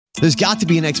There's got to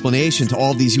be an explanation to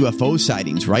all of these UFO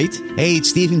sightings, right? Hey,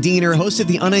 it's Stephen Diener, host of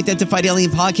the Unidentified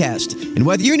Alien Podcast. And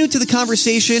whether you're new to the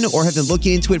conversation or have been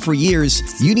looking into it for years,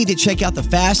 you need to check out the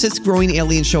fastest growing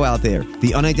alien show out there,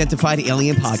 the Unidentified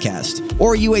Alien Podcast,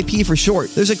 or UAP for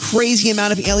short. There's a crazy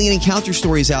amount of alien encounter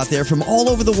stories out there from all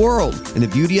over the world. And the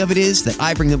beauty of it is that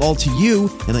I bring them all to you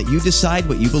and let you decide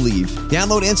what you believe.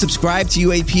 Download and subscribe to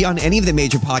UAP on any of the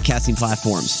major podcasting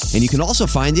platforms. And you can also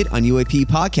find it on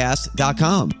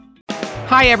UAPpodcast.com.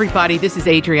 Hi, everybody. This is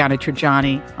Adriana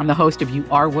Trajani. I'm the host of You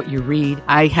Are What You Read.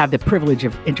 I have the privilege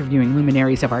of interviewing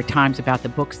luminaries of our times about the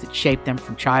books that shaped them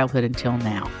from childhood until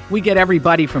now. We get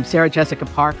everybody from Sarah Jessica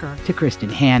Parker to Kristen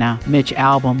Hanna, Mitch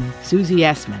Albom, Susie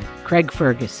Essman, Craig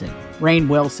Ferguson, Rainn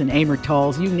Wilson, Amor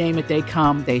Tolls, you name it, they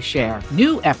come, they share.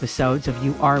 New episodes of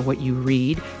You Are What You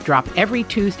Read drop every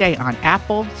Tuesday on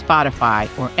Apple, Spotify,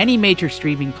 or any major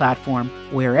streaming platform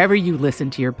wherever you listen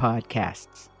to your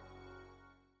podcasts.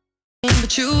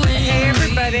 Hey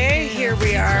everybody, here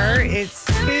we are. It's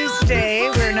Tuesday.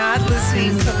 We're not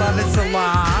listening to Love is the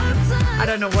Law. I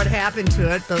don't know what happened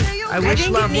to it, but I wish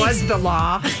love was the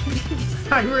law.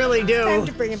 I really do. Time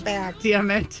to bring it back. Damn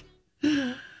it.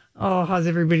 Oh, how's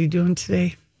everybody doing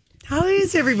today? How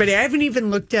is everybody? I haven't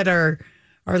even looked at our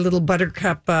little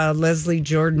buttercup Leslie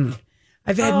Jordan.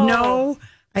 I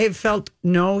have felt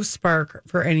no spark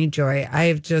for any joy.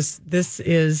 This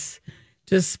is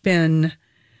just been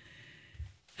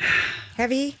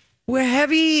heavy. We're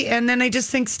heavy, and then I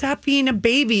just think, stop being a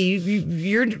baby.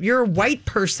 You're a white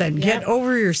person. Yep. Get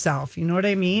over yourself. You know what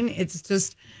I mean? It's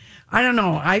just, I don't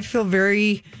know. I feel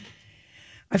very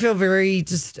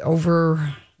just overwhelmed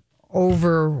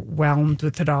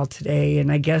with it all today,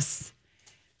 and I guess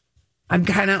I'm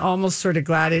kind of almost sort of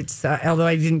glad it's. Although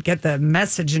I didn't get the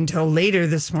message until later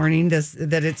this morning,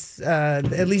 that it's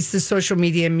at least the social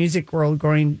media and music world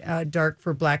going dark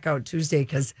for Blackout Tuesday,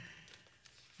 because.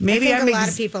 Maybe I think a lot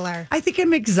of people are. I think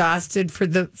I'm exhausted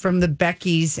from the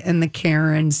Beckys and the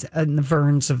Karens and the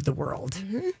Verns of the world.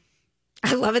 Mm-hmm.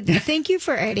 I love it. Thank you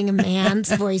for adding a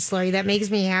man's voice, Lori. That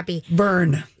makes me happy.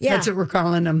 Vern. Yeah. That's what we're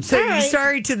calling them. So right.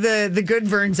 Sorry to the good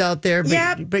Verns out there,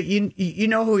 but you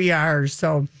know who you are.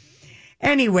 So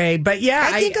anyway, but yeah.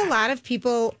 I think a lot of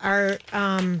people are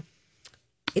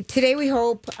today we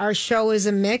hope our show is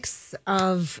a mix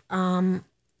of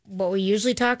what we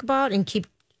usually talk about and keep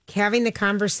having the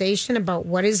conversation about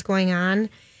what is going on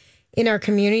in our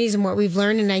communities and what we've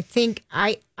learned. And I think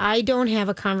I don't have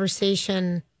a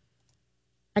conversation.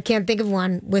 I can't think of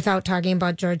one without talking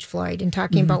about George Floyd and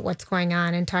talking about what's going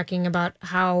on and talking about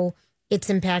how it's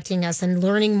impacting us and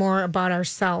learning more about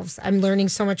ourselves. I'm learning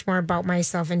so much more about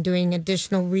myself and doing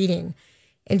additional reading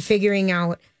and figuring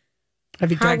out how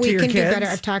we can do better.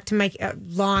 I've talked to my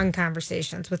long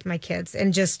conversations with my kids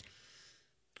and just,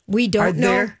 we don't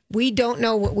know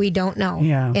what we don't know.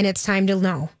 Yeah. And it's time to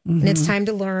know. And it's time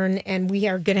to learn. And we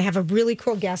are going to have a really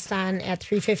cool guest on at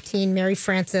 3:15. Mary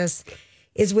Francis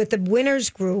is with the Winners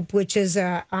Group, which is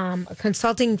a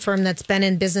consulting firm that's been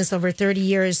in business over 30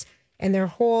 years. And their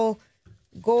whole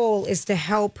goal is to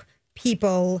help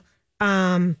people.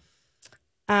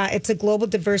 It's a global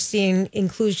diversity and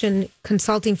inclusion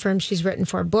consulting firm. She's written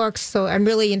 4 books. So I'm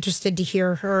really interested to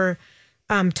hear her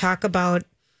talk about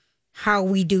how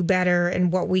we do better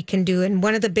and what we can do. And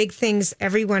one of the big things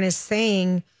everyone is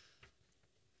saying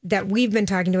that we've been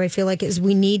talking to, I feel like, is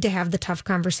we need to have the tough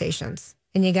conversations.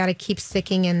 And you got to keep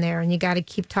sticking in there and you got to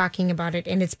keep talking about it.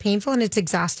 And it's painful and it's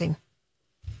exhausting.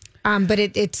 But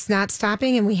it's not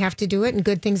stopping and we have to do it. And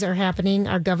good things are happening.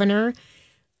 Our governor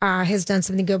has done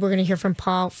something good. We're going to hear from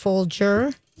Paul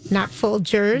Folger, not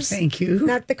Folgers. Thank you.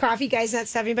 Not the coffee guys, not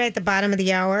serving by at the bottom of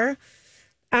the hour.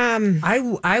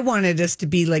 I wanted us to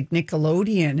be like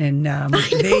Nickelodeon, and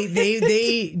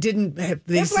they didn't.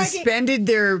 They suspended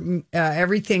their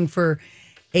everything for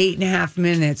 8.5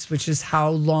 minutes, which is how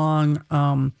long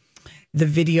the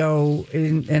video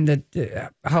and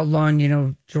how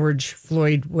long George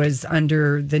Floyd was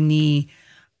under the knee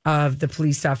of the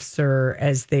police officer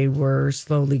as they were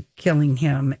slowly killing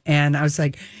him. And I was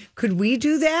like, could we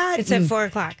do that? It's at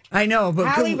 4:00. I know, but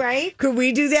right? Could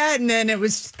we do that? And then it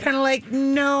was kind of like,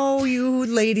 no, you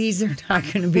ladies are not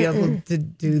going to be able to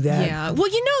do that. Yeah.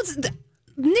 Well,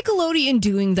 Nickelodeon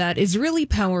doing that is really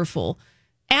powerful.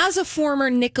 As a former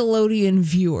Nickelodeon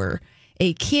viewer,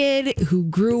 a kid who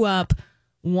grew up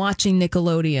watching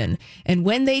Nickelodeon, and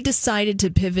when they decided to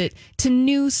pivot to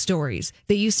news stories,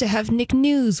 they used to have Nick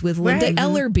News with Linda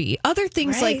Ellerby, other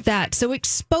things like that. So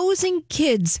exposing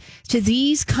kids to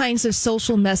these kinds of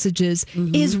social messages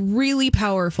is really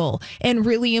powerful and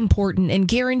really important, and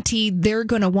guaranteed they're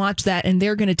going to watch that and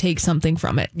they're going to take something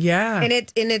from it. Yeah.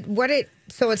 And what it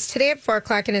So it's today at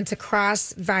 4:00, and it's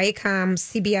across Viacom,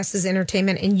 CBS's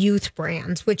entertainment and youth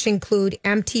brands, which include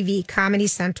MTV, Comedy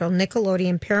Central,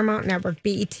 Nickelodeon, Paramount Network,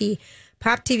 BET,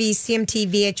 Pop TV, CMT,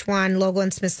 VH1, Logo,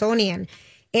 and Smithsonian.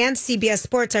 And CBS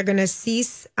Sports are going to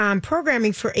cease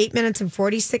programming for 8 minutes and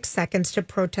 46 seconds to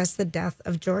protest the death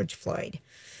of George Floyd.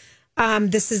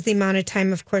 This is the amount of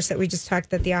time, of course, that we just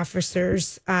talked that the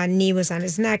officer's knee was on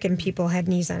his neck and people had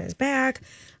knees on his back.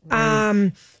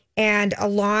 Right. And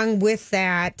along with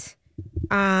that,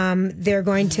 they're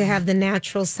going to have the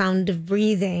natural sound of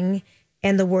breathing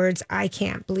and the words, "I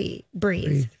can't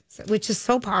breathe," which is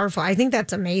so powerful. I think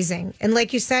that's amazing. And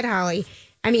like you said, Holly,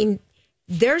 I mean,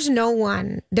 I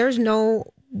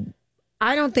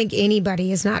don't think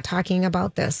anybody is not talking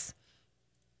about this,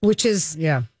 which is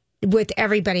with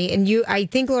everybody. And I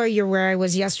think, Laura, you're where I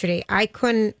was yesterday. I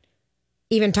couldn't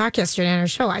even talk yesterday on our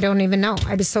show. I don't even know.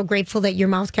 I was so grateful that your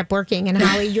mouth kept working and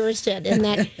Holly, yours did. And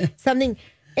that something,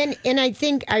 and I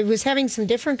think I was having some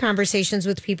different conversations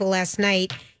with people last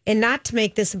night, and not to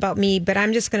make this about me, but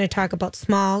I'm just going to talk about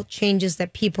small changes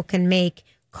that people can make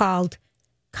called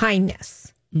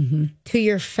kindness to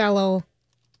your fellow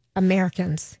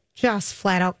Americans. Just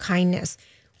flat out kindness.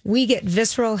 We get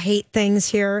visceral hate things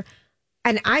here.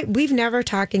 And we've never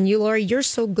talked, and you, Lori, you're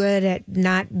so good at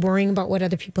not worrying about what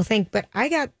other people think. But I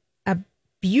got a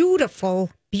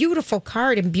beautiful, beautiful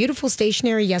card and beautiful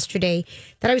stationery yesterday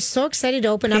that I was so excited to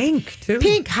open up.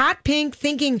 Pink, hot pink,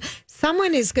 thinking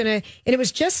someone is going to, and it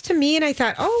was just to me. And I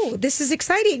thought, oh, this is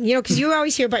exciting, because you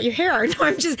always hear about your hair. No,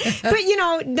 I'm just, but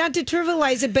not to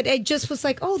trivialize it, but I just was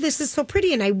like, oh, this is so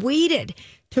pretty. And I waited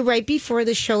to right before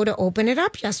the show to open it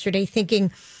up yesterday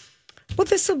thinking, well,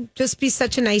 this will just be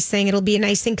such a nice thing. It'll be a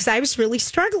nice thing because I was really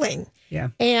struggling. Yeah.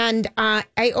 And I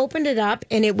opened it up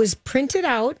and it was printed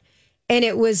out and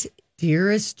it was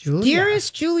Dearest Julia.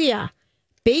 Dearest Julia,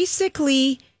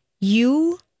 basically,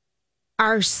 you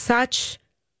are such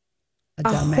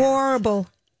a horrible,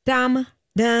 dumb,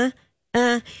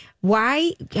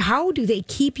 why? How do they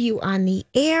keep you on the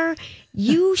air?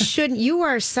 You shouldn't. You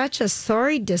are such a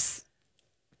sorry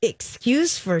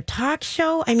excuse for a talk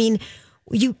show. I mean,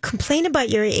 you complain about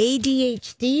your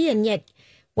ADHD, and yet,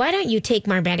 why don't you take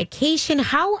more medication?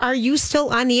 How are you still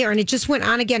on the air? And it just went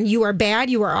on again. You are bad.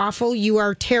 You are awful. You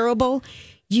are terrible.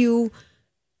 And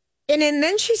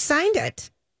then she signed it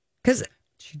because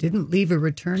she didn't leave a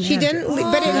return. She didn't,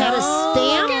 but it had a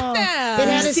stamp. Look at that. It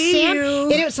had a stamp,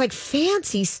 and it was like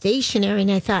fancy stationery.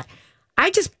 And I thought,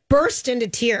 I just burst into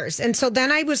tears. And so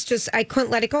then I couldn't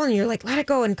let it go. And you're like, let it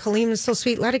go. And Colleen was so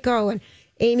sweet. Let it go. And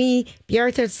Amy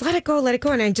Bjarthers, let it go.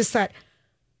 And I just thought,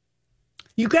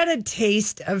 you got a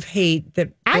taste of hate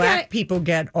that Black people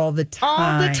get all the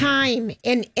time. All the time.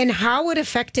 And how it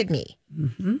affected me.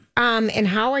 Mm-hmm. And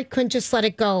how I couldn't just let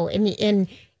it go. And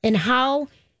how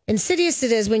insidious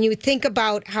it is when you think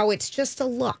about how it's just a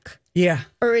look. Yeah.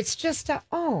 Or it's just a,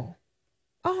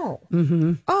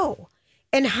 mm-hmm.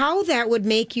 And how that would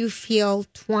make you feel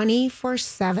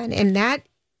 24/7. And that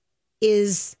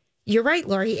is, you're right,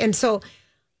 Lori. And so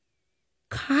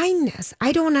kindness,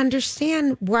 I don't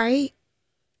understand why,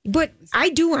 but I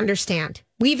do understand.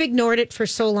 We've ignored it for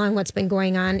so long, what's been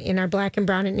going on in our Black and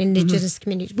Brown and Indigenous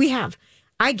communities. We have.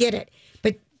 I get it.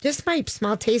 But just my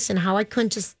small taste and how I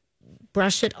couldn't just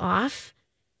brush it off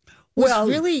was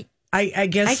really, I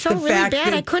guess I felt really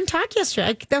bad. I couldn't talk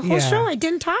yesterday. The whole show, I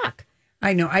didn't talk.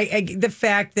 I know. The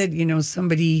fact that,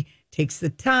 somebody takes the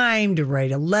time to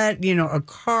write a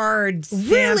card,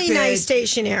 really nice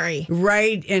stationery,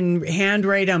 right, and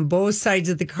handwrite on both sides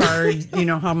of the card,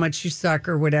 how much you suck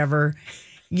or whatever,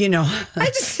 I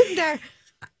just sit there.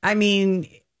 I mean,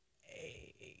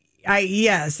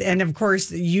 yes, and of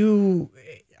course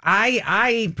I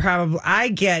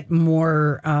get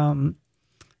more,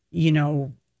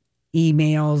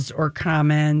 emails or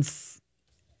comments.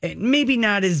 Maybe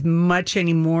not as much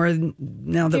anymore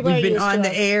now that we've been on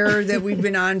the air, that we've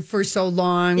been on for so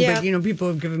long. Yeah. But, people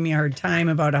have given me a hard time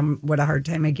about what a hard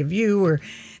time I give you or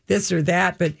this or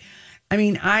that. But, I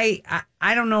mean, I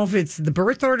don't know if it's the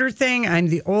birth order thing. I'm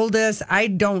the oldest. I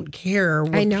don't care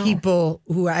what people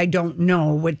who I don't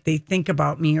know, what they think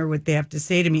about me or what they have to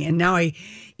say to me. And now I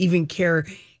even care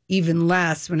even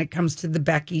less when it comes to the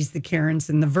Beckys, the Karens,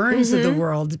 and the Verns of the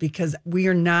world, because we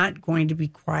are not going to be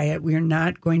quiet. We are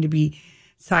not going to be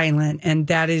silent. And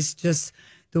that is just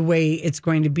the way it's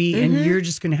going to be. And you're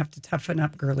just going to have to toughen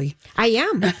up, girly. I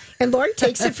am. And Lori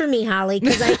takes it from me, Holly,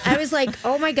 because I was like,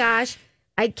 oh my gosh,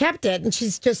 I kept it. And she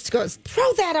just goes,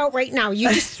 throw that out right now.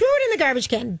 You just threw it in the garbage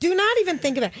can. Do not even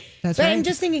think of it. That's right. I'm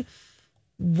just thinking,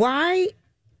 why?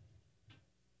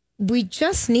 We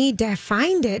just need to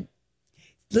find it.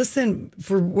 Listen,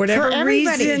 for whatever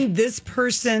reason, this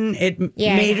person,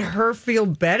 made her feel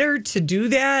better to do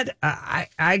that.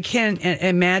 I can't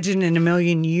imagine in a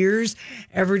million years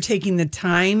ever taking the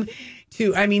time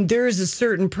to. I mean, there is a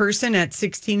certain person at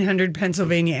 1600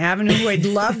 Pennsylvania Avenue who I'd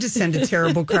love to send a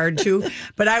terrible card to,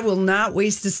 but I will not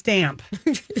waste a stamp.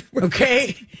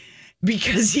 Okay?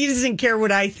 Because he doesn't care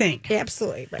what I think.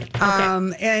 Absolutely right.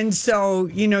 Okay. And so,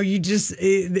 you just,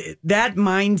 that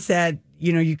mindset,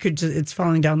 it's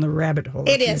falling down the rabbit hole.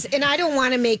 It is. And I don't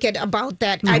want to make it about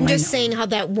that. No, I'm just saying how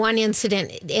that one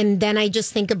incident, and then I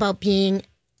just think about being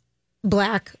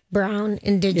Black, brown,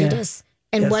 Indigenous,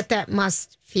 and what that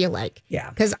must feel like.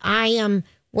 Yeah. Because I am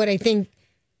what I think.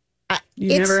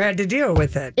 You never had to deal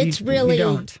with it. It's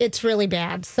really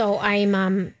bad. So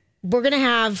we're going to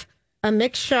have a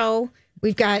mixed show.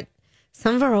 We've got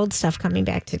some of our old stuff coming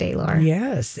back today, Laura.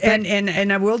 Yes,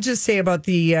 and I will just say about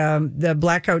the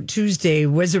Blackout Tuesday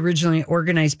was originally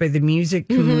organized by the music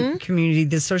community.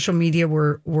 The social media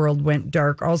world went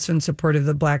dark, also in support of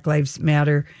the Black Lives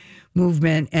Matter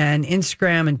movement, and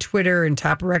Instagram and Twitter and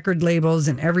top record labels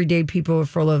and everyday people were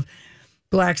full of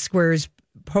black squares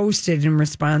posted in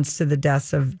response to the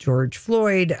deaths of George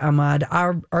Floyd, Ahmaud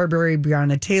Arbery,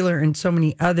 Breonna Taylor, and so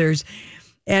many others.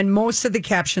 And most of the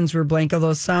captions were blank,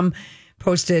 although some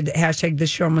posted hashtag the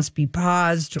show must be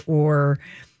paused or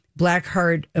black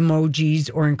heart emojis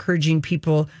or encouraging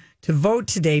people to vote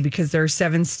today because there are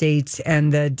 7 states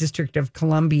and the District of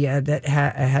Columbia that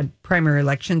had primary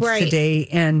elections today.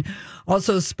 And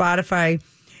also Spotify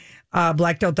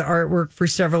blacked out the artwork for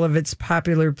several of its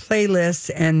popular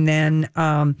playlists. And then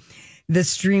the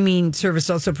streaming service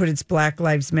also put its Black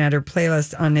Lives Matter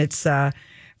playlist on its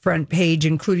front page,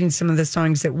 including some of the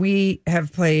songs that we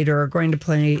have played or are going to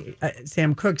play.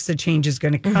 Sam Cooke's The Change Is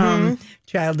Going to Come,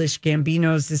 Childish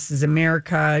Gambino's This Is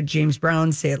America, James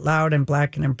Brown, Say It Loud, I'm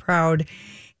Black and I'm Proud.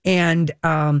 And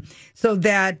so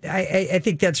that, I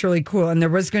think that's really cool. And there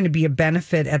was going to be a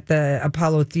benefit at the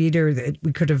Apollo Theater that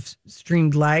we could have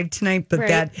streamed live tonight, but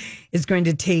that is going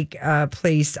to take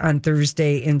place on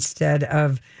Thursday instead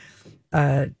of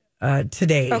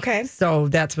today. Okay. So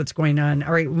that's what's going on.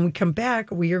 All right. When we come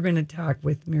back, we are going to talk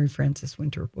with Mary Frances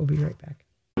Winter. We'll be right back.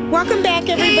 Welcome back,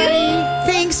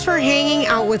 everybody. Thanks for hanging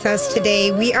out with us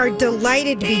today. We are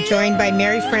delighted to be joined by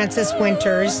Mary Frances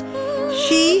Winters.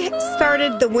 She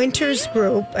started the Winters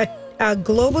Group, a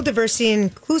global diversity and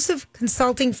inclusive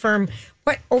consulting firm,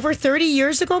 over 30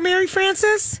 years ago, Mary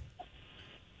Frances?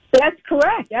 That's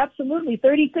correct. Absolutely.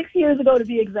 36 years ago, to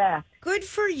be exact. Good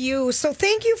for you. So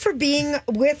thank you for being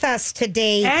with us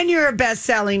today. And you're a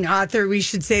best-selling author, we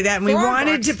should say that. And we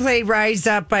wanted to play Rise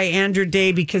Up by Andra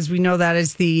Day because we know that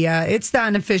is it's the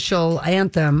unofficial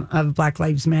anthem of Black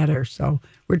Lives Matter. So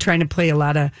we're trying to play a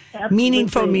lot of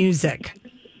meaningful music.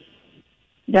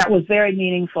 That was very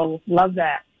meaningful. Love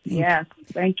that. Yes,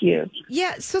 thank you.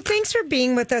 Yeah, so thanks for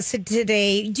being with us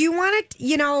today. Do you want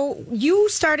to, you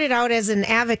started out as an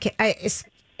advocate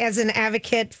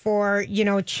for,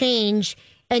 change,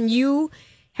 and you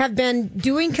have been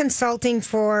doing consulting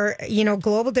for,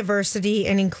 global diversity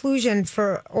and inclusion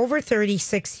for over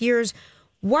 36 years.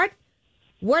 What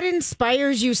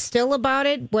inspires you still about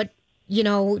it?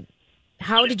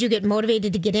 How did you get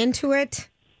motivated to get into it?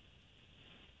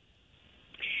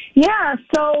 Yeah,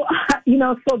 so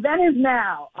then is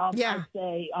now, I'd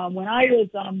say. When I was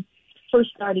first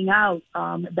starting out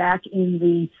back in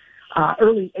the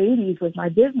early 80s with my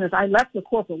business, I left the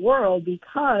corporate world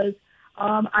because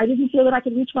I didn't feel that I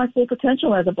could reach my full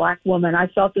potential as a Black woman. I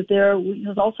felt that there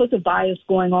was all sorts of bias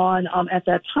going on at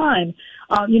that time.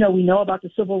 We know about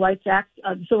the Civil Rights Act,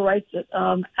 Act of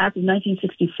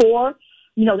 1964.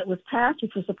 That was passed,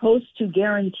 which was supposed to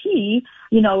guarantee,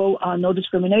 no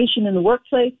discrimination in the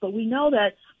workplace. But we know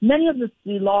that many of the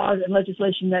laws and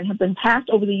legislation that have been passed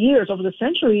over the years, over the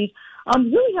centuries,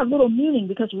 really have little meaning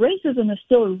because racism is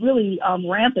still really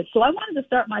rampant. So I wanted to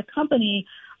start my company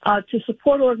to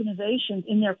support organizations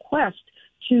in their quest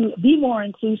to be more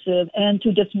inclusive and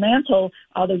to dismantle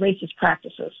the racist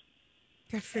practices.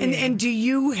 And do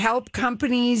you help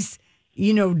companies,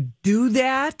 do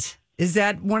that? Is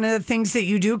that one of the things that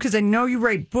you do? Because I know you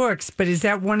write books, but is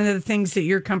that one of the things that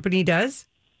your company does?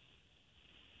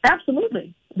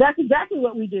 Absolutely. That's exactly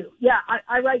what we do. Yeah,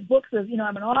 I write books I'm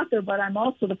an author, but I'm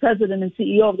also the president and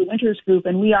CEO of the Winters Group,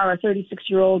 and we are a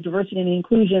 36-year-old diversity and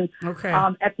inclusion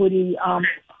equity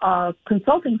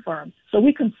consulting firm. So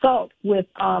we consult with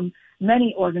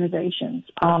many organizations,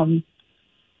 and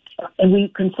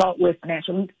we consult with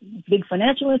big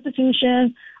financial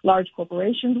institutions, large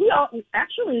corporations. We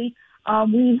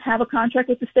have a contract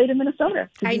with the state of Minnesota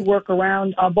to do work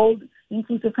around bold,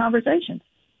 inclusive conversations.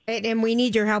 And we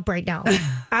need your help right now.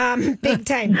 Big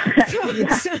time.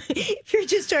 So if you're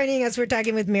just joining us, we're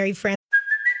talking with Mary Frances.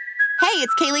 Hey,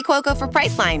 it's Kaylee Cuoco for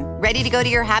Priceline. Ready to go to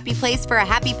your happy place for a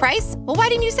happy price? Well, why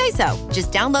didn't you say so?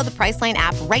 Just download the Priceline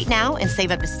app right now and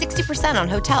save up to 60% on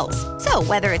hotels. So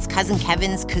whether it's Cousin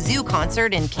Kevin's Kazoo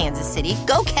Concert in Kansas City,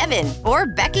 go Kevin, or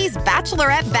Becky's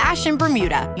Bachelorette Bash in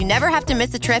Bermuda, you never have to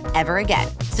miss a trip ever again.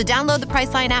 So download the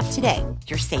Priceline app today.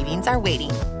 Your savings are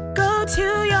waiting. Go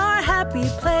to your happy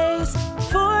place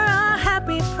for a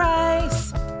happy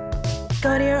price.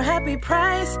 Go to your happy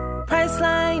price,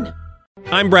 Priceline.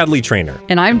 I'm Bradley Trainer.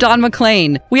 And I'm Don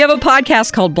McClain. We have a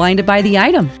podcast called Blinded by the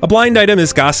Item. A blind item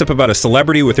is gossip about a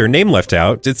celebrity with their name left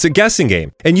out. It's a guessing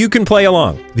game, and you can play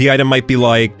along. The item might be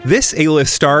like, this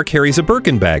A-list star carries a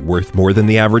Birkin bag worth more than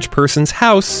the average person's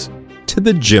house to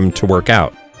the gym to work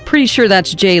out. Pretty sure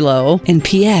that's J-Lo. And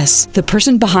P.S. the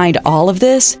person behind all of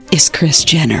this is Kris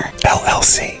Jenner,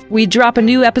 LLC. We drop a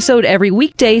new episode every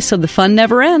weekday so the fun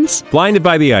never ends. Blinded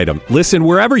by the Item. Listen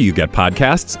wherever you get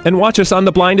podcasts and watch us on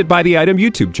the Blinded by the Item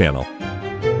YouTube channel.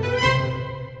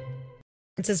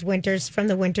 Frances Winters from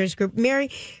the Winters Group. Mary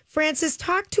Frances,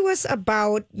 talk to us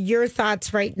about your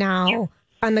thoughts right now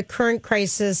on the current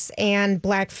crisis and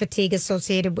Black fatigue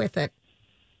associated with it.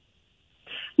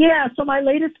 Yeah, so my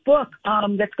latest book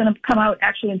that's going to come out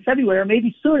actually in February, or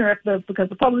maybe sooner because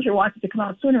the publisher wants it to come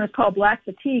out sooner, is called Black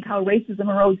Fatigue, How Racism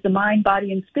Erodes the Mind,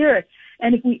 Body, and Spirit.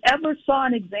 And if we ever saw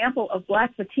an example of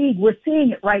Black fatigue, we're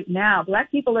seeing it right now. Black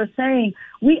people are saying,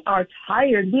 we are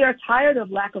tired. We are tired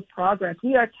of lack of progress.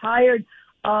 We are tired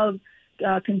of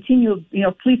continued,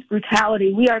 police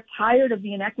brutality. We are tired of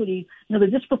the inequities, the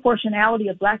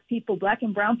disproportionality of Black people, Black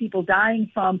and brown people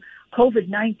dying from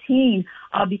COVID-19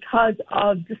 because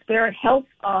of disparate health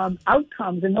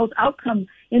outcomes. And those outcomes,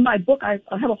 in my book, I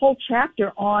have a whole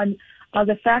chapter on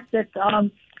the fact that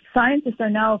scientists are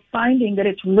now finding that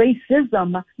it's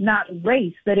racism, not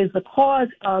race, that is the cause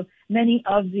of many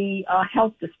of the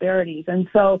health disparities. And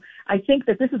so I think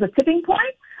that this is a tipping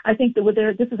point. I think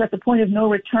that this is at the point of no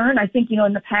return. I think, in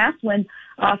the past when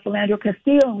Philando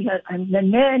Castile and we had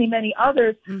many, many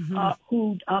others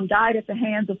who died at the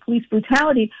hands of police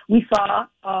brutality, we saw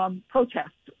protests.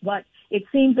 But it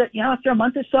seems that, after a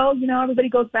month or so, everybody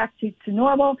goes back to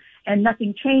normal and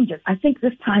nothing changes. I think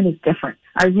this time is different.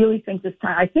 I really think this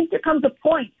time. I think there comes a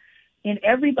point in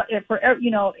everybody,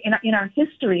 in our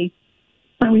history,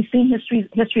 when we've seen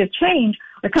history of change,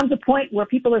 there comes a point where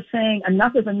people are saying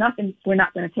enough is enough and we're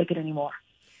not going to take it anymore.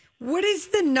 What is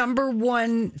the number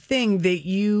one thing that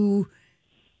you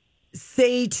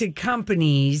say to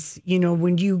companies,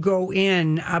 when you go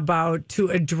in about to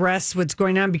address what's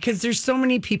going on? Because there's so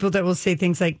many people that will say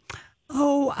things like,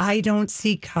 oh, I don't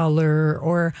see color,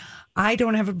 or I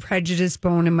don't have a prejudice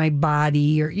bone in my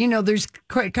body, or, there's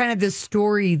kind of this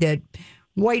story that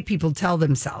white people tell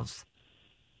themselves.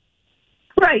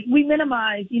 Right. We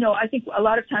minimize, I think a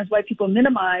lot of times white people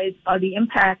minimize the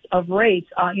impact of race.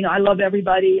 I love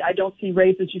everybody. I don't see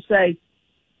race, as you say.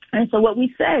 And so what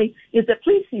we say is that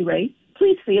please see race.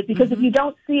 Please see it, because if you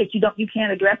don't see it, you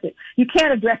can't address it. You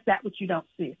can't address that which you don't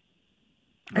see.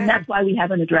 And that's why we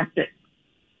haven't addressed it.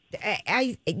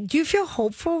 Do you feel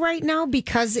hopeful right now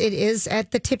because it is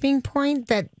at the tipping point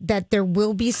that there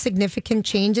will be significant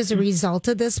change as a result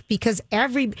of this? Because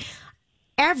everybody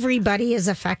is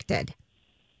affected.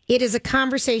 It is a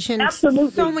conversation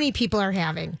so many people are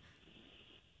having.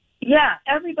 Yeah,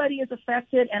 everybody is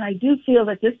affected, and I do feel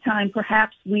that this time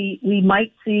perhaps we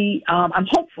might see, I'm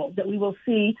hopeful that we will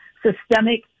see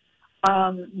systemic,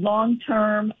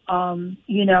 long-term,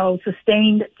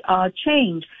 sustained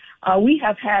change. We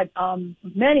have had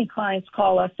many clients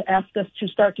call us to ask us to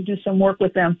start to do some work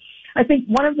with them. I think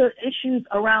one of the issues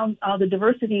around the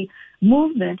diversity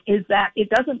movement is that it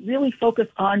doesn't really focus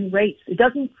on race. It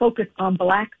doesn't focus on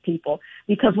Black people,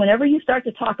 because whenever you start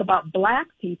to talk about Black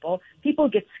people, people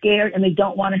get scared and they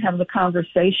don't want to have the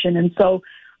conversation. And so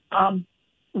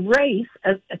race,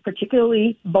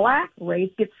 particularly Black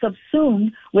race, gets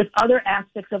subsumed with other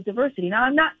aspects of diversity. Now,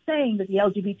 I'm not saying that the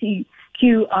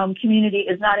LGBTQ community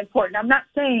is not important. I'm not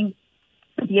saying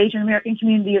that the Asian American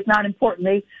community is not important.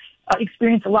 They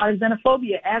experience a lot of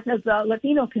xenophobia, as has the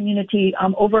Latino community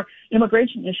over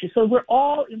immigration issues. So we're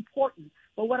all important.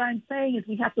 But what I'm saying is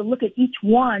we have to look at each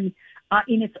one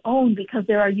in its own, because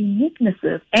there are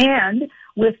uniquenesses. And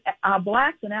with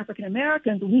Blacks and African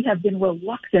Americans, we have been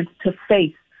reluctant to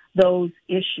face those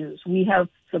issues. We have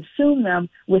subsumed them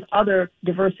with other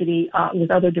diversity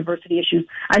issues.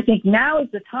 I think now is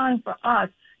the time for us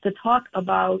to talk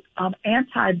about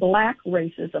anti-Black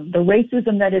racism, the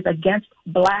racism that is against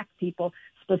Black people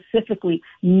specifically.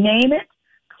 Name it,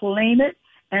 claim it,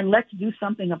 and let's do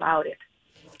something about it.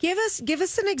 Give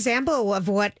us an example of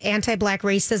what anti-Black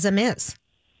racism is.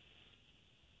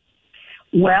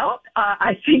 Well,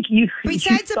 I think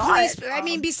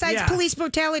besides police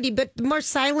brutality, but the more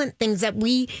silent things that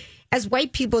we as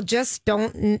white people just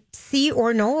don't see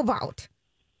or know about.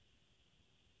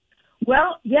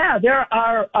 Well, yeah, there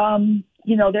are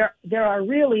there are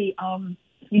really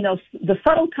the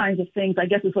subtle kinds of things, I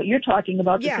guess, is what you're talking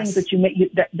about, the things that you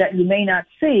may not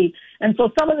see. And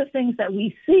so some of the things that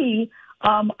we see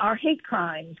are hate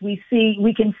crimes. We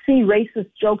can see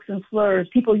racist jokes and slurs,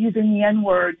 people using the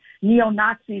N-word,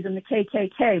 neo-Nazis and the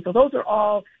KKK. So those are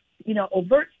all,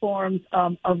 overt forms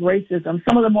of racism.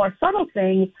 Some of the more subtle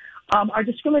things are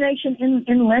discrimination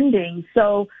in lending.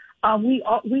 So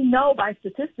we know by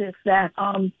statistics that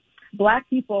Black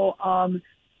people are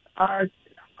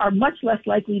much less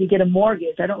likely to get a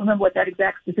mortgage. I don't remember what that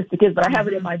exact statistic is, but I have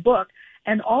it in my book.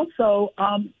 And also,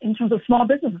 in terms of small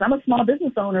businesses, I'm a small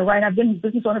business owner, right? I've been a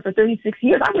business owner for 36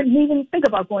 years. I wouldn't even think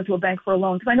about going to a bank for a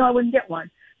loan because I know I wouldn't get one.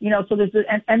 So there's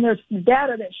there's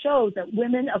data that shows that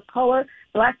women of color,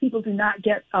 Black people, do not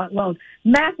get loans.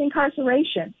 Mass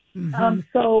incarceration. 12%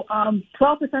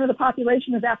 of the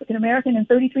population is African American, and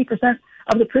 33%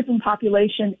 of the prison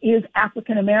population is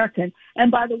African American.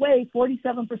 And by the way,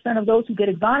 47% of those who get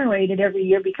exonerated every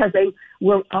year because they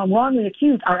were wrongly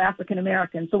accused are African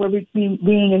American. So we're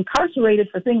being incarcerated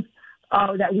for things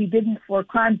for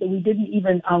crimes that we didn't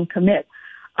even commit.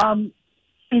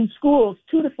 In schools,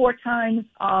 2 to 4 times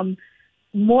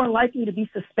more likely to be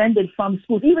suspended from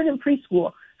schools, even in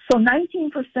preschool. So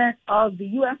 19% of the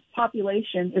U.S.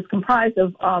 population is comprised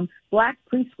of Black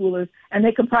preschoolers, and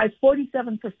they comprise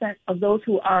 47% of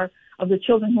the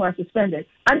children who are suspended.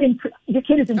 The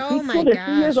kid is in preschool; they're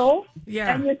 3 years old,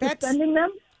 and you're suspending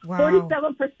them. Wow.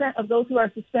 47% of those who are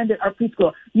suspended are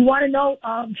preschool. You want to know?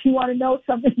 Do you want to know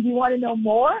something? Do you want to know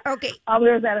more? Okay,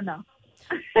 or is that enough?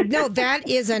 No, that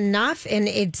is enough, and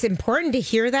it's important to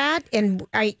hear that. And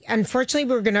unfortunately,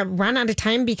 we're going to run out of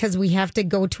time because we have to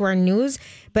go to our news.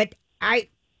 But I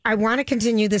want to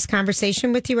continue this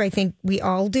conversation with you. I think we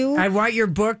all do. I want your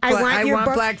book. I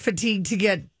want Black Fatigue to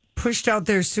get pushed out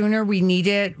there sooner. We need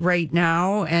it right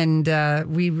now, and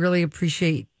we really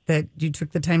appreciate that you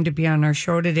took the time to be on our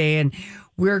show today. And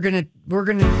we're gonna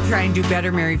try and do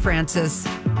better, Mary Frances.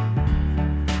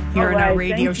 Here on our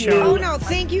radio show. Oh, no,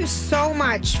 thank you so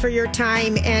much for your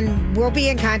time, and we'll be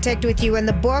in contact with you. And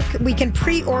the book, we can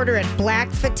pre-order it,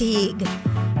 Black Fatigue,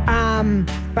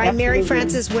 by Mary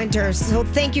Frances Winters. So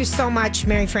thank you so much,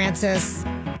 Mary Frances.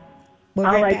 All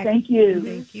right, thank you.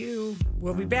 Thank you.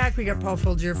 We'll be back. We got Paul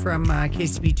Folger from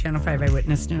KCB Channel 5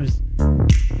 Eyewitness News.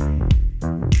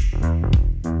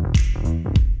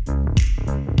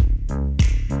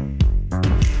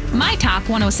 My Talk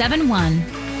 107.1.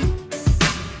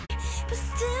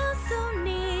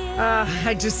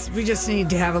 We just need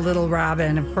to have a little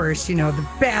Robin, of course, the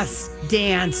best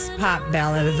dance pop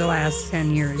ballad of the last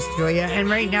 10 years, Julia. And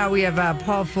right now we have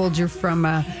Paul Folger from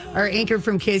our anchor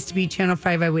from KSTB Channel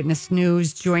 5 Eyewitness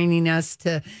News joining us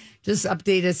to just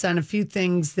update us on a few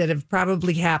things that have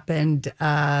probably happened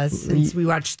since we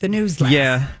watched the news last.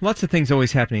 Yeah, lots of things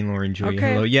always happening, Laura and Julia.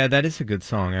 Okay. Hello. Yeah, that is a good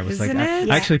song. I was I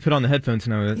actually put on the headphones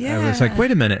and I was like,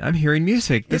 wait a minute, I'm hearing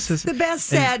music. This is the best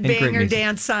sad banger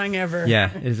dance song ever.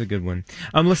 Yeah, it is a good one.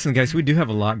 Listen, guys, we do have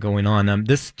a lot going on.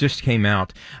 This just came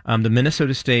out. The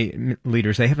Minnesota state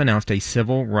leaders, they have announced a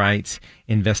civil rights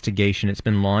investigation. It's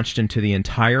been launched into the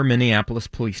entire Minneapolis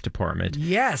Police Department.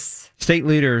 Yes. State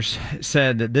leaders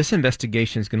said that this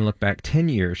investigation is going to look back 10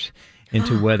 years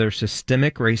into whether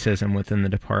systemic racism within the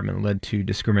department led to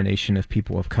discrimination of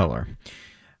people of color.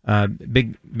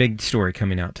 Big story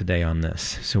coming out today on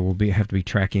this. So we'll have to be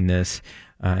tracking this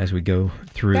as we go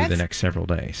through the next several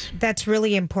days. That's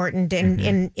really important. And,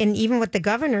 and even what the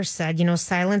governor said,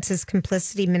 silence is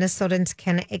complicity. Minnesotans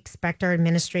can expect our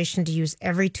administration to use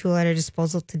every tool at our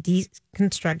disposal to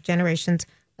deconstruct generations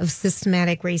of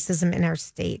systematic racism in our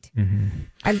state.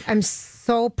 Mm-hmm. I'm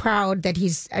so proud that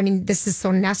this is so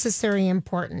necessary and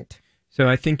important. So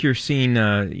I think you're seeing,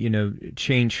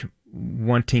 change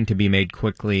wanting to be made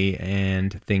quickly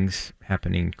and things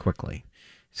happening quickly.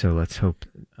 So let's hope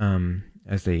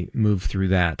as they move through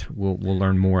that, we'll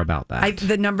learn more about that.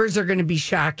 The numbers are going to be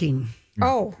shocking.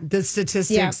 Oh, the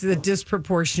statistics, the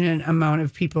disproportionate amount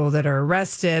of people that are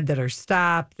arrested, that are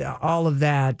stopped, all of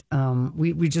that.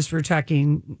 We just were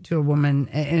talking to a woman,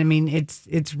 and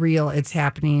it's real, it's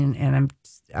happening, and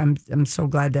I'm so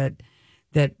glad that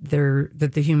that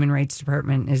the Human Rights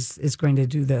Department is going to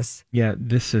do this. Yeah,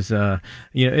 this is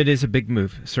it is a big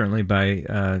move, certainly by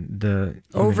the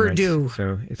overdue.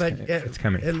 So it's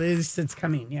coming. At least it's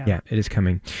coming. Yeah. Yeah, it is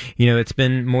coming. It's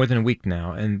been more than a week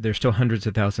now, and there's still hundreds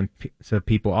of thousands of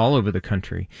people all over the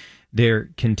country. They're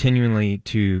continually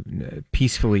to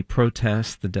peacefully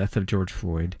protest the death of George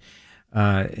Floyd.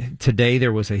 Today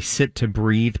there was a Sit to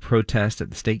Breathe protest at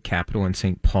the state capitol in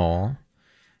St. Paul.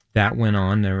 That went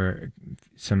on. There were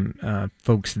some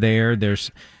folks there.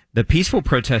 There's the peaceful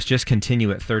protests just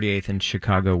continue at 38th in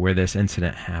Chicago, where this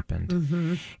incident happened.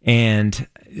 Mm-hmm. And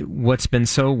what's been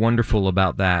so wonderful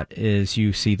about that is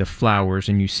you see the flowers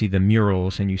and you see the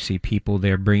murals and you see people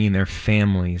there bringing their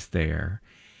families there.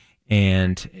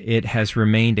 And it has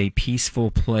remained a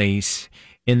peaceful place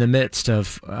in the midst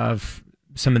of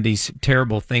some of these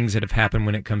terrible things that have happened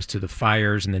when it comes to the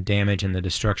fires and the damage and the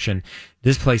destruction.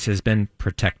 This place has been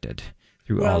protected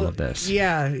through all of this.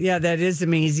 Yeah, that is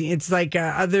amazing. It's like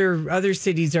other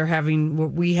cities are having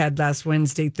what we had last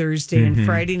Wednesday, Thursday, and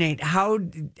Friday night.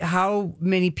 How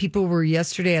many people were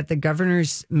yesterday at the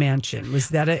governor's mansion? Was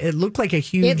that it looked like a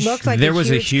huge... It looked like there was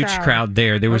a huge crowd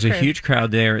there. There was a huge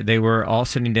crowd there. They were all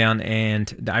sitting down,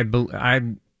 and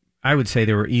I would say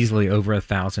there were easily over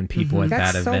 1,000 people at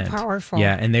that event. That's so powerful.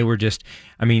 Yeah, and they were just,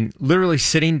 literally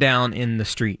sitting down in the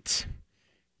streets,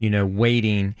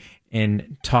 waiting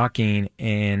and talking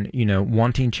and,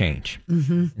 wanting change.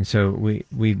 Mm-hmm. And so we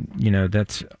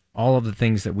that's all of the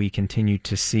things that we continue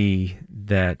to see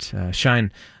that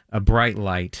shine a bright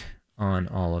light on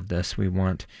all of this. We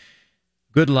want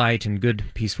good light and good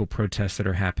peaceful protests that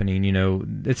are happening.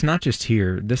 It's not just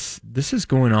here. This is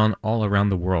going on all around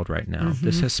the world right now. Mm-hmm.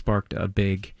 This has sparked a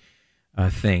big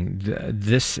thing.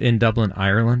 This in Dublin,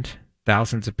 Ireland,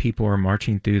 thousands of people are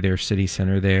marching through their city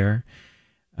center there.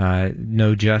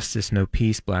 No justice, no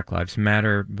peace, Black Lives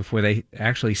Matter, before they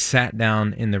actually sat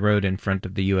down in the road in front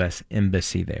of the U.S.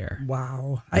 Embassy there.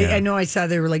 Wow. Yeah. I know I saw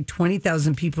there were like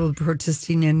 20,000 people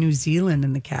protesting in New Zealand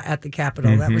at the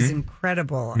Capitol. Mm-hmm. That was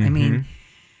incredible. Mm-hmm.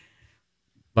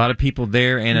 A lot of people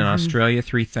there, and in Australia,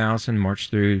 3,000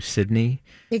 marched through Sydney.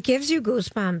 It gives you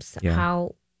goosebumps. Yeah.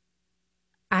 How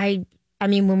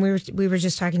when we were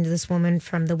just talking to this woman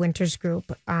from the Winters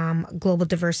Group, Global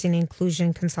Diversity and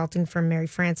Inclusion Consulting firm, Mary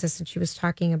Francis, and she was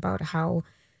talking about how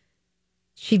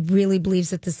she really believes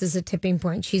that this is a tipping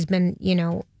point. She's been,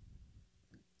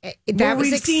 that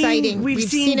was exciting. We've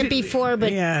seen it before,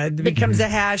 but it becomes a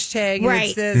hashtag, right? And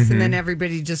it's this, and then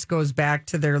everybody just goes back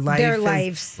to their life. Their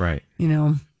lives, right?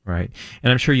 Right.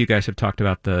 And I'm sure you guys have talked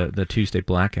about the Tuesday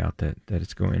blackout that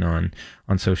is going on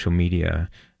social media.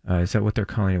 Is that what they're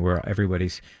calling it? Where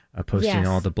everybody's posting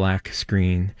all the black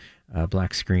screen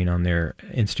on their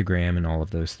Instagram and all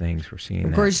of those things. We're seeing.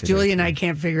 Of course, Julie and I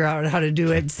can't figure out how to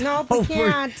do it. No, we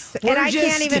can't. And I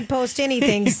can't even post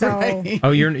anything. So. Right.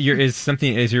 Oh,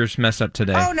 is yours messed up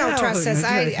today? Oh no, trust us.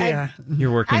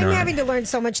 You're working. I'm having to learn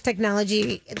so much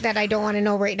technology that I don't want to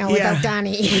know right now without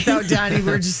Donnie. Without Donnie,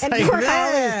 we're just and like, poor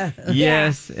Holly.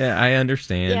 Yes, I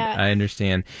understand. Yeah. I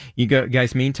understand. You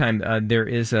guys. Meantime,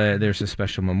 there's a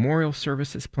special memorial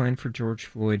service that's planned for George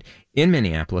Floyd in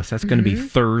Minneapolis. That's going to be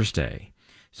Thursday.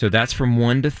 So that's from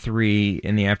 1 to 3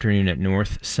 in the afternoon at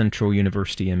North Central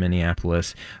University in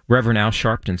Minneapolis. Reverend Al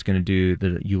Sharpton's going to do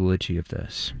the eulogy of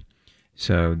this.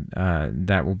 So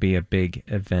that will be a big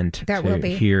event to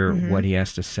hear what he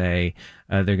has to say.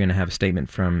 They're going to have a statement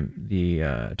from the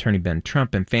attorney Ben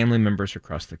Trump, and family members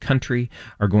across the country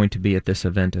are going to be at this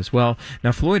event as well.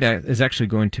 Now, Floyd is actually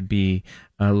going to be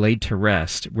laid to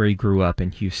rest where he grew up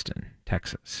in Houston,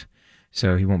 Texas.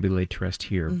 So he won't be laid to rest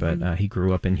here, but he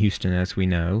grew up in Houston, as we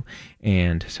know,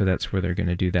 and so that's where they're going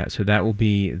to do that. So that will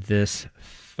be this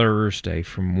Thursday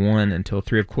from 1 until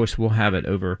 3. Of course, we'll have it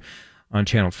over on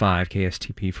Channel 5,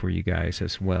 KSTP, for you guys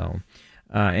as well.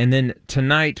 And then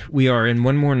tonight, we are in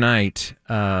one more night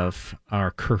of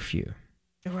our curfew.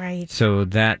 Right. So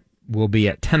that will be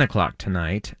at 10 o'clock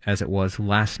tonight, as it was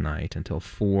last night, until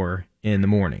 4 in the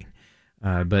morning.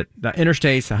 But the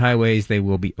interstates, the highways, they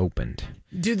will be opened.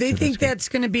 Do they think that's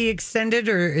going to be extended,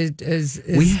 or is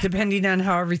depending on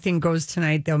how everything goes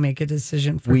tonight, they'll make a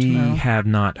decision for tomorrow? We have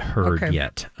not heard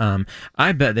yet.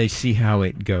 I bet they see how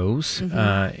it goes,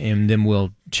 and then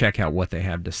we'll check out what they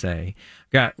have to say.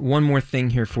 Got one more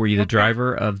thing here for you. The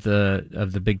driver of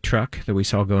the big truck that we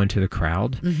saw go into the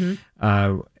crowd,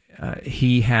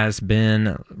 he has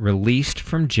been released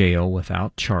from jail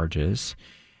without charges.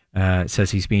 It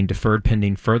says he's being deferred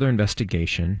pending further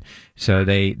investigation. So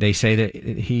they say that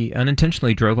he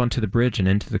unintentionally drove onto the bridge and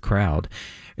into the crowd.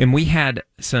 And we had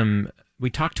some we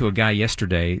talked to a guy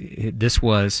yesterday. This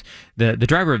was the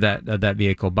driver of that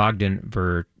vehicle, Bogdan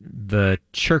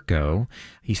Vercherko.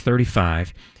 He's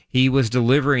 35. He was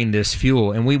delivering this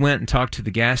fuel, and we went and talked to the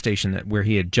gas station where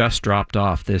he had just dropped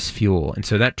off this fuel. And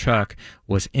so that truck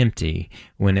was empty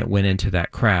when it went into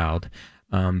that crowd.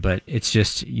 But it's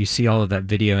just, you see all of that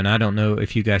video, and I don't know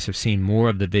if you guys have seen more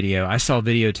of the video. I saw a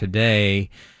video today,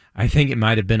 I think it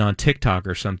might have been on TikTok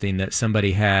or something, that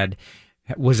somebody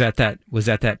was at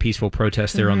that peaceful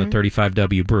protest there on the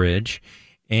 35W bridge,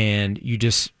 and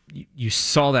you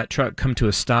saw that truck come to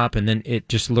a stop, and then it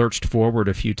just lurched forward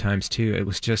a few times too. It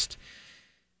was just,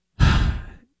 it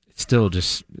still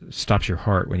just stops your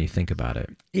heart when you think about it.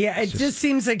 Yeah, it just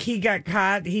seems like he got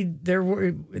caught. There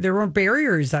weren't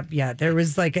barriers up yet. That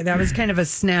was kind of a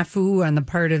snafu on the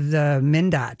part of the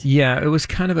MnDOT. Yeah, it was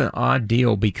kind of an odd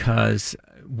deal because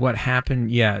what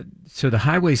happened, so the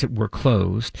highways were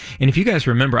closed. And if you guys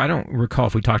remember, I don't recall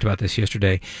if we talked about this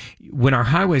yesterday, when our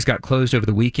highways got closed over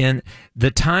the weekend,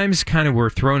 the times kind of were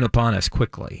thrown upon us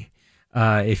quickly.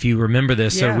 If you remember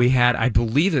this, so we had, I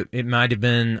believe it might have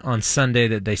been on Sunday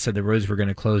that they said the roads were going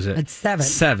to close at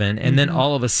 7. And then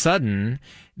all of a sudden,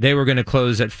 they were going to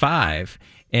close at 5.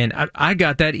 And I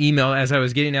got that email as I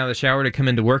was getting out of the shower to come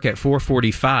into work at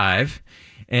 4:45.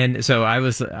 And so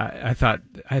I thought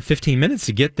I have 15 minutes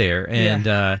to get there.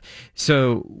 And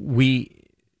so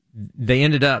they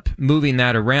ended up moving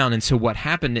that around. And so what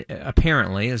happened,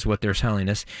 apparently, is what they're telling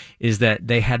us, is that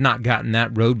they had not gotten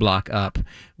that roadblock up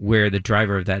where the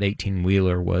driver of that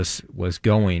 18-wheeler was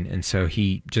going. And so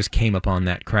he just came upon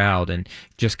that crowd and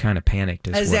just kind of panicked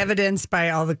as well. Evidenced by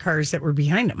all the cars that were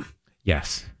behind him.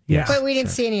 Yes. Yeah. But we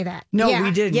didn't see any of that. No,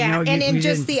 we didn't. Yeah, No, and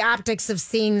just the optics of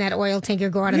seeing that oil tanker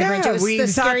go out on the bridge. It was we the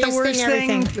thought the scariest worst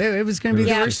thing. It was going to be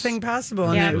the worst thing possible,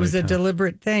 and it was a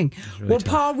deliberate thing. Well,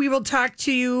 Paul, we will talk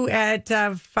to you at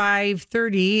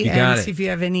 5:30 and see if you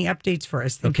have any updates for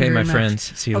us. Thank you very much.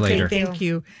 Friends. See you later. Thank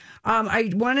you. I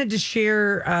wanted to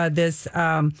share this.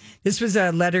 This was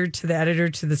a letter to the editor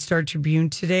to the Star Tribune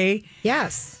today.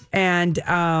 Yes. And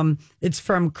it's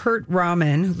from Kurt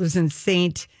Rahman, who lives in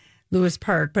St. Louis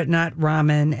Park, but not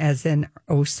ramen as in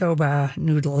osoba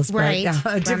noodles, right?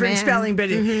 But, different spelling. But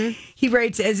he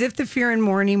writes, as if the fear and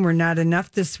mourning were not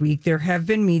enough this week, there have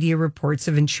been media reports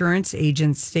of insurance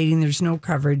agents stating there's no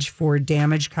coverage for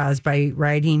damage caused by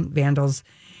rioting, vandals,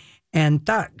 and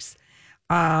thugs.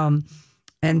 And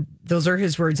those are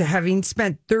his words. Having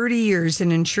spent 30 years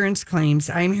in insurance claims,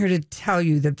 I'm here to tell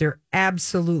you that there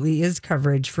absolutely is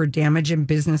coverage for damage and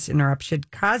business interruption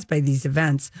caused by these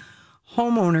events.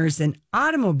 Homeowners and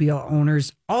automobile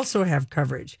owners also have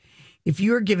coverage. If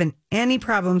you are given any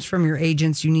problems from your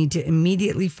agents, you need to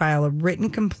immediately file a written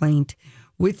complaint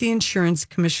with the insurance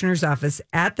commissioner's office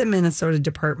at the Minnesota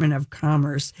Department of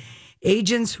Commerce.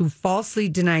 Agents who falsely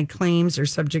deny claims are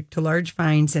subject to large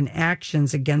fines and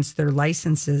actions against their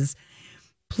licenses.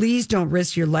 Please don't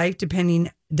risk your life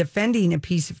defending a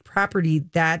piece of property.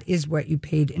 That is what you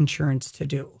paid insurance to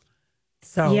do.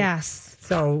 So yes.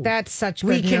 So that's such good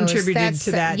we news. Contributed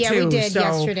to that too. Yeah, we did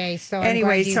yesterday. So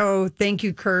anyway, so thank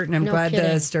you, Kurt, and I'm glad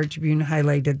the Star Tribune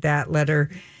highlighted that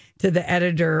letter to the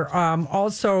editor.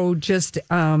 Also, just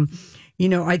I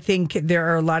think there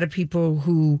are a lot of people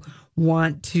who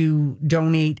want to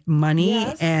donate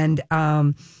money, and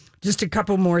just a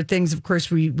couple more things. Of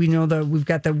course, we know that we've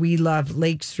got the We Love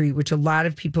Lake Street, which a lot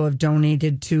of people have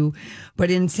donated to. But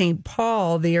in St.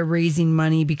 Paul, they are raising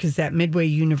money because that Midway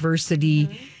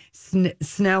University,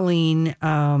 Snelling,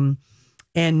 and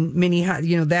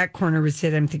Minnehaha, that corner was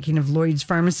hit. I'm thinking of Lloyd's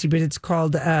Pharmacy, but it's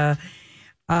called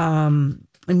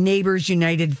Neighbors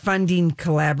United Funding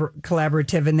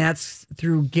Collaborative, and that's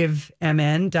through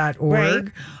givemn.org.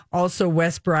 Right. Also,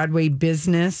 West Broadway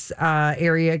Business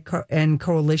Area and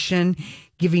Coalition,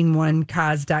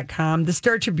 GivingOneCause.com. The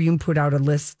Star Tribune put out a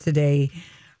list today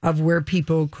of where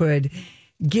people could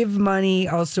give money,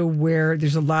 also where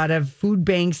there's a lot of food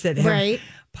banks that have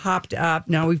popped up.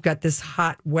 Now we've got this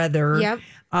hot weather. Yep.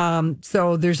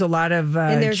 So there's a lot of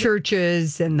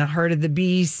churches and the Heart of the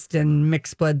Beast and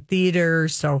Mixed Blood Theater.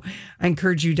 So I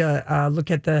encourage you to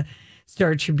look at the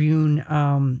Star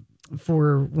Tribune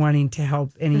for wanting to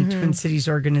help any Twin Cities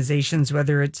organizations,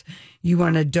 whether it's you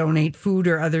want to donate food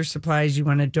or other supplies, you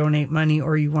want to donate money,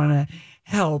 or you want to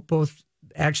help. Both,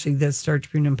 actually, the Star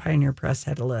Tribune and Pioneer Press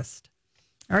had a list.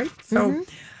 All right. So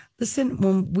listen,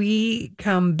 when we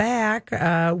come back,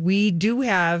 we do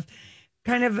have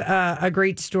kind of a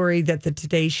great story that the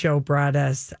Today Show brought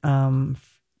us from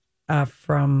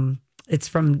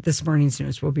this morning's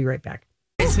news. We'll be right back.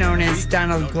 It's known as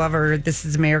Donald Glover, This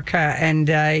Is America, and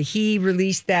he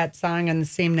released that song on the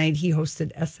same night he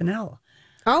hosted SNL.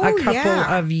 a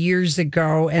couple of years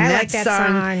ago. And I like that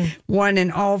song won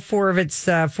in all 4 of its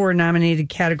 4 nominated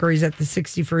categories at the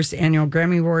 61st Annual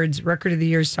Grammy Awards, Record of the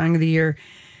Year, Song of the Year,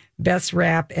 Best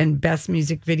Rap, and Best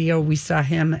Music Video. We saw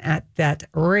him at that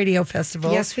radio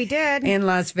festival. Yes, we did. In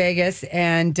Las Vegas.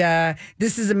 And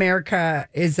This Is America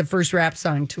is the first rap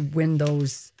song to win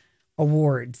those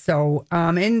awards. So,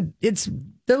 and it's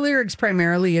the lyrics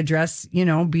primarily address,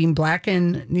 being black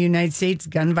in the United States,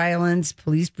 gun violence,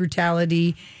 police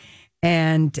brutality.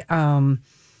 And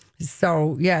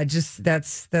so, yeah, just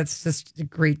that's just a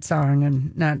great song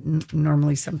and not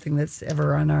normally something that's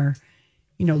ever on our,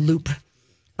 loop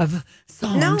of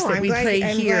songs that we play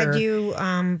here. I'm glad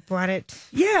you brought it.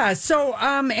 Yeah. So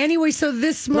anyway, so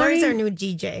this morning, Laura's our new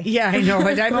DJ. Yeah, I know.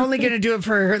 But I'm only going to do it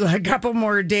for a couple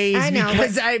more days. I know,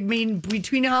 because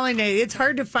between holiday, it's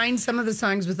hard to find some of the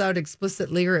songs without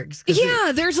explicit lyrics.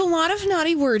 Yeah, there's a lot of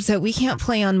naughty words that we can't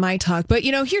play on My Talk. But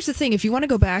here's the thing: if you want to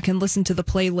go back and listen to the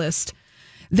playlist,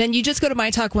 then you just go to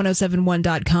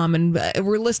mytalk1071.com, and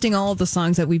we're listing all of the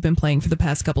songs that we've been playing for the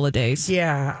past couple of days.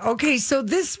 Yeah. Okay. So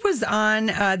this was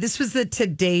the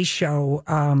Today Show.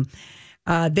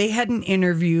 They had an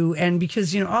interview, and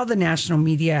because, all the national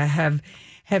media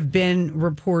have been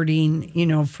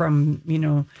reporting, from,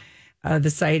 the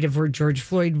site of where George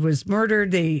Floyd was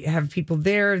murdered. They have people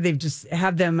there. They've just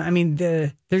have them. I mean,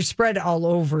 they're spread all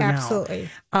over now. Absolutely.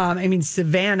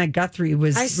 Savannah Guthrie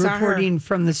was reporting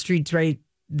from the streets right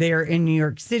there in New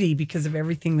York City because of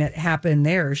everything that happened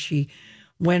there. She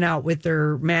went out with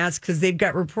their mask because they've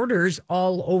got reporters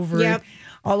all over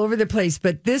the place.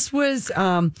 But this was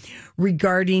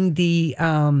regarding the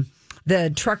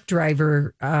truck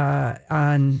driver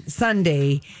on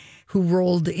Sunday who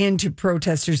rolled into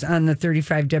protesters on the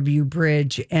 35W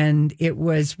bridge, and it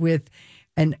was with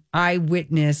an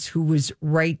eyewitness who was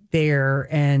right there,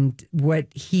 and what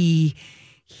he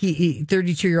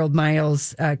 32-year-old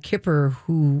Miles Kipper,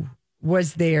 who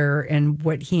was there, and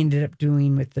what he ended up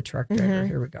doing with the truck driver. Mm-hmm.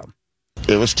 Here we go.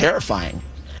 It was terrifying.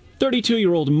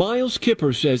 32-year-old Miles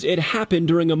Kipper says it happened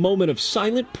during a moment of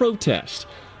silent protest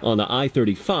on the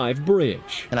I-35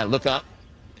 bridge. And I look up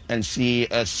and see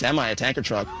a tanker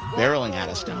truck barreling at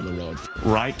us down the road.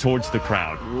 Right towards the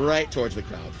crowd. Right towards the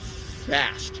crowd.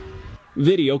 Fast.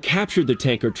 Video captured the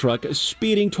tanker truck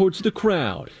speeding towards the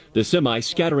crowd, the semi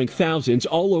scattering thousands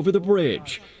all over the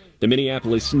bridge. The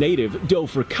Minneapolis native dove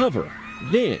for cover,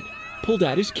 then pulled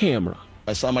out his camera.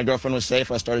 I saw my girlfriend was safe.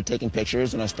 I started taking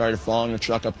pictures, and I started following the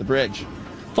truck up the bridge.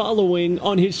 Following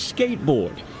on his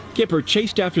skateboard, Kipper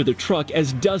chased after the truck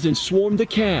as dozens swarmed the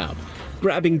cab,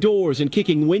 grabbing doors and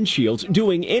kicking windshields,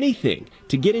 doing anything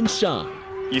to get inside.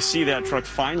 You see that truck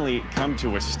finally come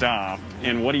to a stop,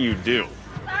 and what do?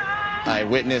 I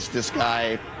witnessed this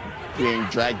guy being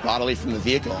dragged bodily from the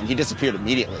vehicle, and he disappeared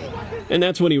immediately. And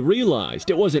that's when he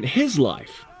realized it wasn't his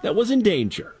life that was in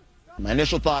danger. My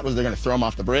initial thought was they're going to throw him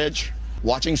off the bridge.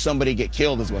 Watching somebody get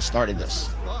killed is what started this.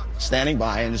 Standing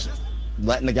by and just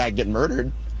letting the guy get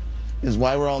murdered is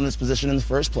why we're all in this position in the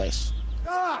first place.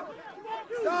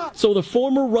 So the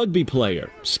former rugby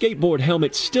player, skateboard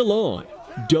helmet still on,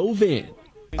 dove in.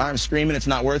 I'm screaming, it's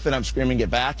not worth it. I'm screaming, get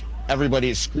back. Everybody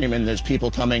is screaming. There's people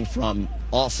coming from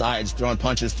all sides, throwing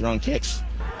punches, throwing kicks.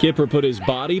 Kipper put his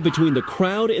body between the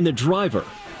crowd and the driver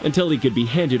until he could be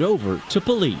handed over to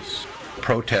police.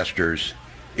 Protesters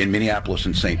in Minneapolis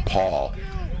and St. Paul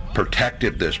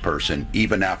protected this person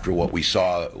even after what we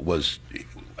saw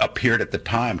appeared at the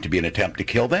time to be an attempt to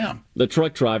kill them. The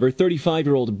truck driver,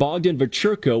 35-year-old Bogdan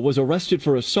Vachurko, was arrested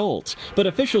for assault, but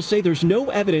officials say there's no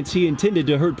evidence he intended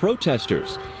to hurt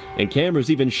protesters. And cameras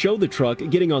even show the truck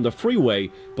getting on the freeway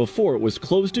before it was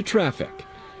closed to traffic.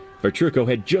 Vachurko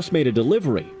had just made a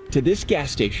delivery to this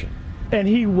gas station. And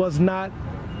he was not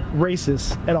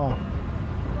racist at all.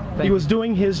 He was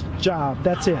doing his job.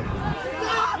 That's it.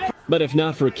 But if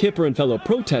not for Kipper and fellow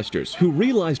protesters who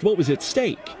realized what was at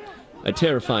stake, a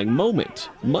terrifying moment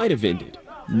might have ended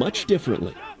much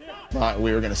differently. Thought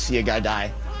we were going to see a guy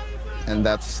die, and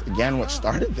that's, again, what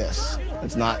started this.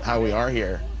 It's not how we are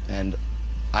here, and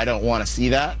I don't want to see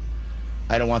that.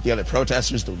 I don't want the other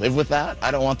protesters to live with that.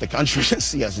 I don't want the country to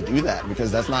see us do that,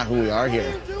 because that's not who we are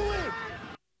here.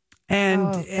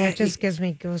 And that just gives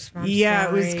me goosebumps. Yeah,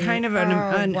 Sorry. It was kind of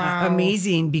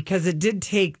amazing because it did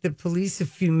take the police a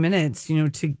few minutes,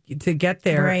 to get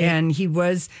there. Right. And he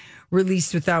was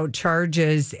released without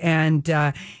charges. And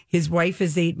his wife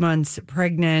is 8 months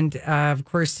pregnant. Of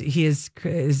course,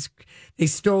 they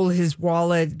stole his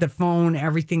wallet, the phone,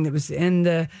 everything that was in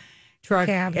the truck.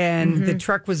 Cab. And the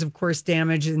truck was, of course,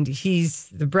 damaged. And he's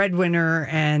the breadwinner.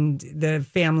 And the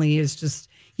family is just...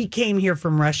 He came here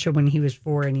from Russia when he was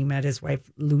 4, and he met his wife,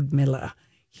 Ludmila,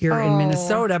 here in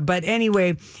Minnesota. But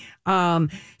anyway,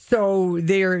 so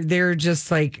they're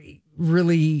just like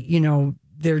really,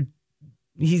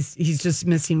 he's just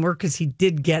missing work because he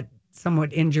did get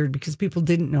somewhat injured because people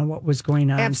didn't know what was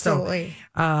going on. Absolutely.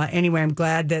 So anyway, I'm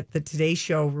glad that the Today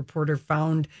Show reporter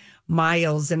found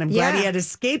Miles, and I'm glad he had a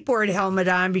skateboard helmet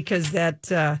on because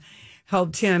that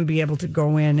helped him be able to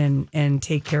go in and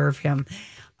take care of him.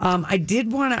 I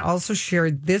did want to also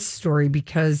share this story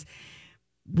because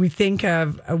we think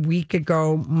of a week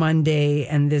ago Monday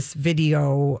and this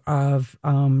video of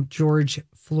George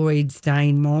Floyd's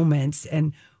dying moments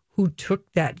and who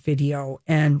took that video.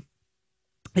 And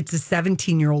it's a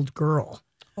 17-year-old girl.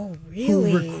 Oh,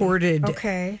 really? Who recorded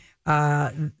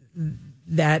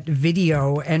that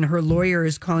video, and her lawyer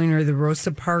is calling her the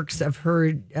Rosa Parks of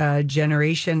her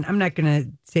generation. I'm not going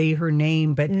to say her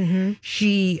name, but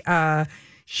she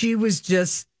was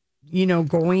just,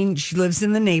 going, she lives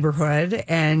in the neighborhood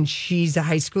and she's a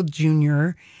high school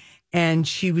junior, and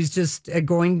she was just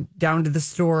going down to the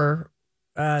store,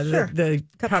 the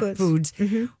cup foods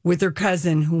with her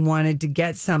cousin who wanted to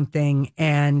get something.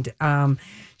 And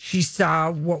she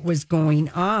saw what was going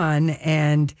on,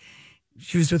 and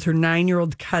she was with her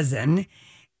 9-year-old cousin,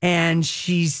 and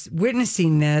she's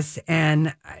witnessing this,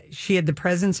 and she had the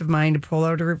presence of mind to pull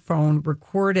out her phone,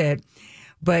 record it.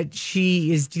 But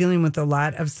she is dealing with a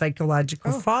lot of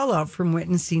psychological fallout from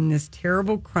witnessing this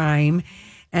terrible crime.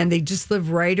 And they just live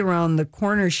right around the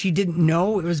corner. She didn't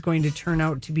know it was going to turn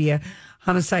out to be a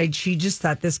homicide. She just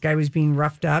thought this guy was being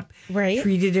roughed up,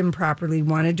 treated improperly,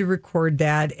 wanted to record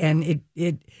that. And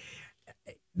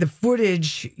the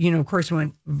footage, of course,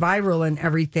 went viral and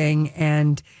everything.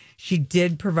 And she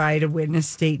did provide a witness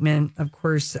statement, of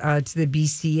course, to the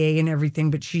BCA and everything.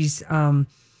 But she's, how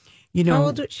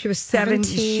old? She was 17.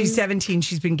 She's 17.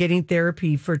 She's been getting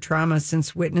therapy for trauma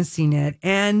since witnessing it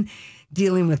and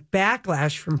dealing with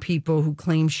backlash from people who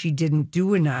claim she didn't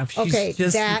do enough.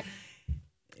 She's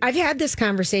I've had this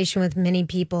conversation with many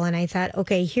people, and I thought,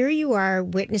 okay, here you are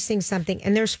witnessing something,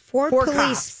 and there's four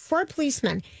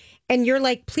policemen, and you're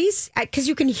like, please, because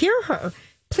you can hear her,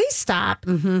 please stop,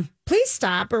 please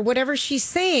stop, or whatever she's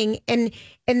saying, and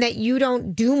that you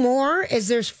don't do more. As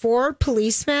there's 4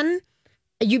 policemen,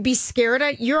 you'd be scared.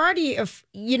 You're already, of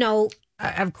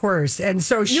course. And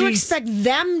so you expect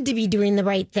them to be doing the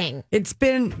right thing. It's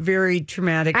been very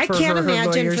traumatic for her. I can't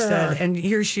imagine her lawyer said. And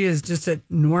here she is, just a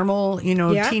normal,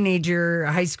 teenager,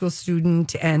 high school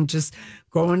student, and just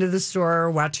going to the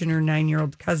store, watching her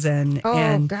 9-year-old cousin.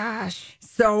 Oh, gosh.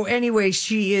 So anyway,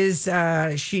 she is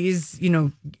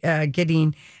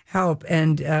getting help.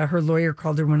 And her lawyer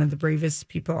called her one of the bravest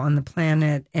people on the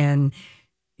planet. And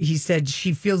he said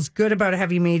she feels good about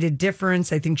having made a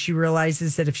difference. I think she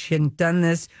realizes that if she hadn't done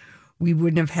this, we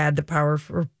wouldn't have had the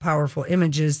powerful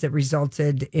images that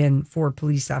resulted in 4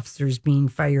 police officers being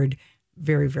fired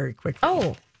very, very quickly.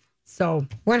 Oh, so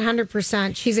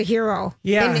 100%. She's a hero.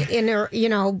 Yeah. In her,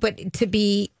 but to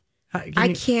be,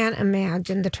 I can't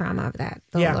imagine the trauma of that,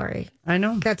 though, Lori. I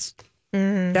know.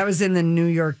 That was in the New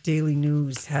York Daily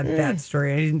News, had that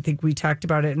story. I didn't think we talked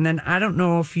about it. And then I don't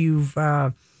know if you've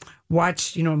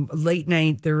watched, late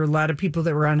night. There were a lot of people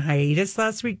that were on hiatus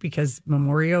last week because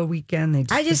Memorial Weekend.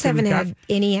 I just haven't had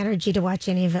any energy to watch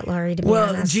any of it, Lori, to be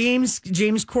honest. James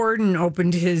Corden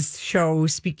opened his show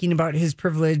speaking about his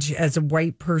privilege as a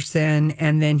white person,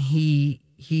 and then he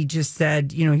just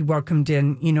said, he welcomed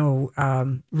in,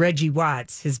 Reggie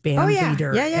Watts, his band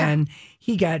leader. Yeah. And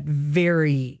he got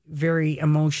very, very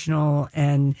emotional.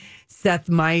 And Seth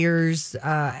Meyers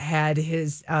had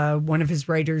his one of his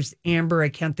writers, Amber, I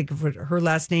can't think of her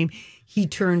last name. He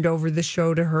turned over the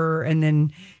show to her. And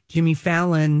then Jimmy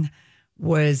Fallon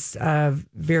was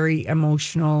very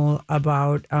emotional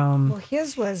about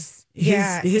his was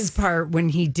his part when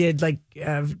he did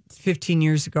 15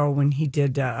 years ago when he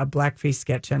did a blackface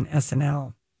sketch on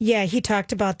SNL. Yeah, he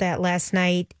talked about that last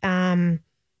night.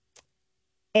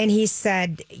 And he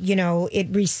said, it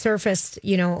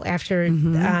resurfaced, after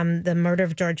the murder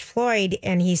of George Floyd.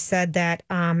 And he said that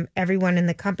everyone in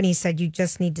the company said, you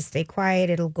just need to stay quiet.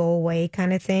 It'll go away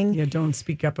kind of thing. Yeah, don't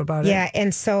speak up about it. Yeah,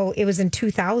 and so it was in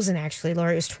 2000, actually,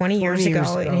 Laura. It was 20 years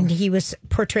ago. And he was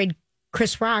portrayed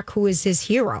Chris Rock, who is his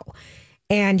hero.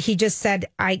 And he just said,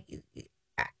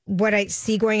 what I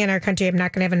see going in our country, I'm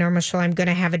not going to have a normal show. I'm going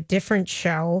to have a different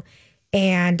show.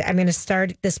 And I'm going to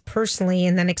start this personally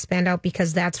and then expand out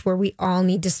because that's where we all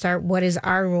need to start. What is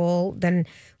our role? Then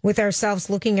with ourselves,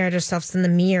 looking at ourselves in the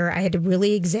mirror, I had to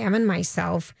really examine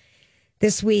myself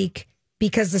this week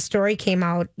because the story came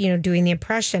out, doing the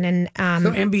impression. And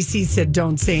so NBC said,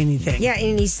 don't say anything. Yeah,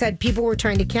 and he said people were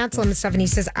trying to cancel him and stuff. And he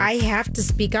says, I have to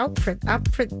speak out for.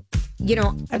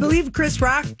 I believe Chris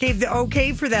Rock gave the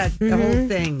okay for that the whole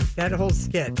thing, that whole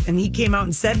skit, and he came out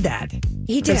and said that.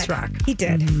 He Chris did. Rock. He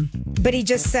did. But he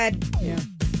just said,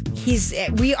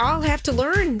 we all have to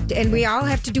learn, and we all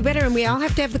have to do better, and we all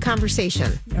have to have the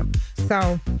conversation. Yep.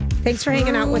 So, thanks for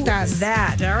hanging out with us. All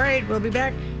right, we'll be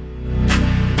back.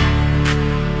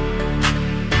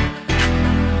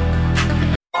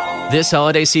 This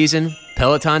holiday season,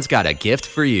 Peloton's got a gift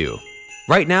for you.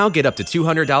 Right now, get up to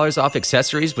 $200 off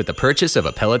accessories with the purchase of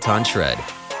a Peloton Shred.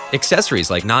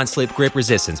 Accessories like non-slip grip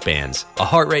resistance bands, a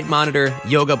heart rate monitor,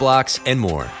 yoga blocks, and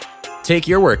more. Take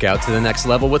your workout to the next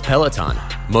level with Peloton.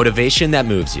 Motivation that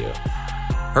moves you.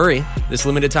 Hurry, this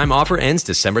limited time offer ends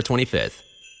December 25th.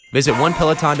 Visit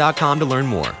onepeloton.com to learn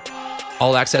more.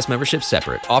 All access membership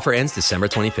separate. Offer ends December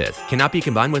 25th. Cannot be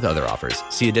combined with other offers.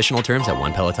 See additional terms at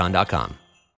onepeloton.com.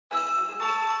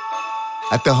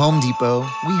 At the Home Depot,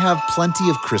 we have plenty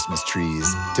of Christmas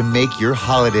trees to make your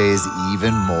holidays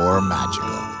even more magical.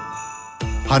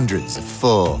 Hundreds of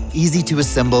full,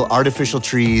 easy-to-assemble artificial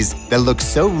trees that look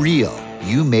so real,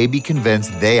 you may be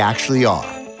convinced they actually are.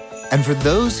 And for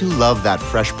those who love that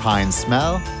fresh pine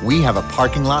smell, we have a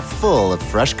parking lot full of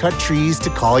fresh-cut trees to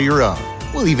call your own.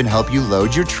 We'll even help you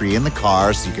load your tree in the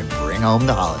car so you can bring home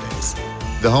the holidays.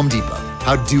 The Home Depot,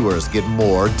 how doers get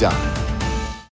more done.